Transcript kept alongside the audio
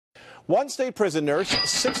One state prison nurse,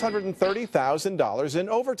 $630,000 in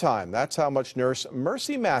overtime. That's how much nurse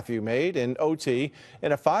Mercy Matthew made in OT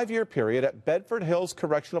in a 5-year period at Bedford Hills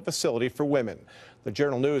Correctional Facility for Women. The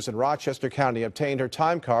Journal News in Rochester County obtained her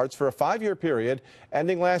time cards for a 5-year period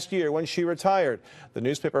ending last year when she retired. The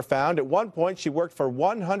newspaper found at one point she worked for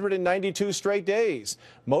 192 straight days,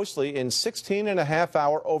 mostly in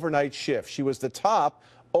 16.5-hour overnight shifts. She was the top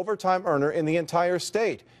overtime earner in the entire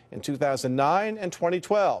state in 2009 and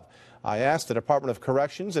 2012. I asked the Department of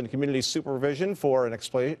Corrections and Community Supervision for an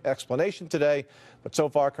explanation today, but so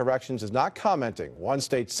far Corrections is not commenting. One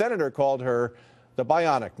state senator called her the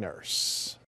bionic nurse.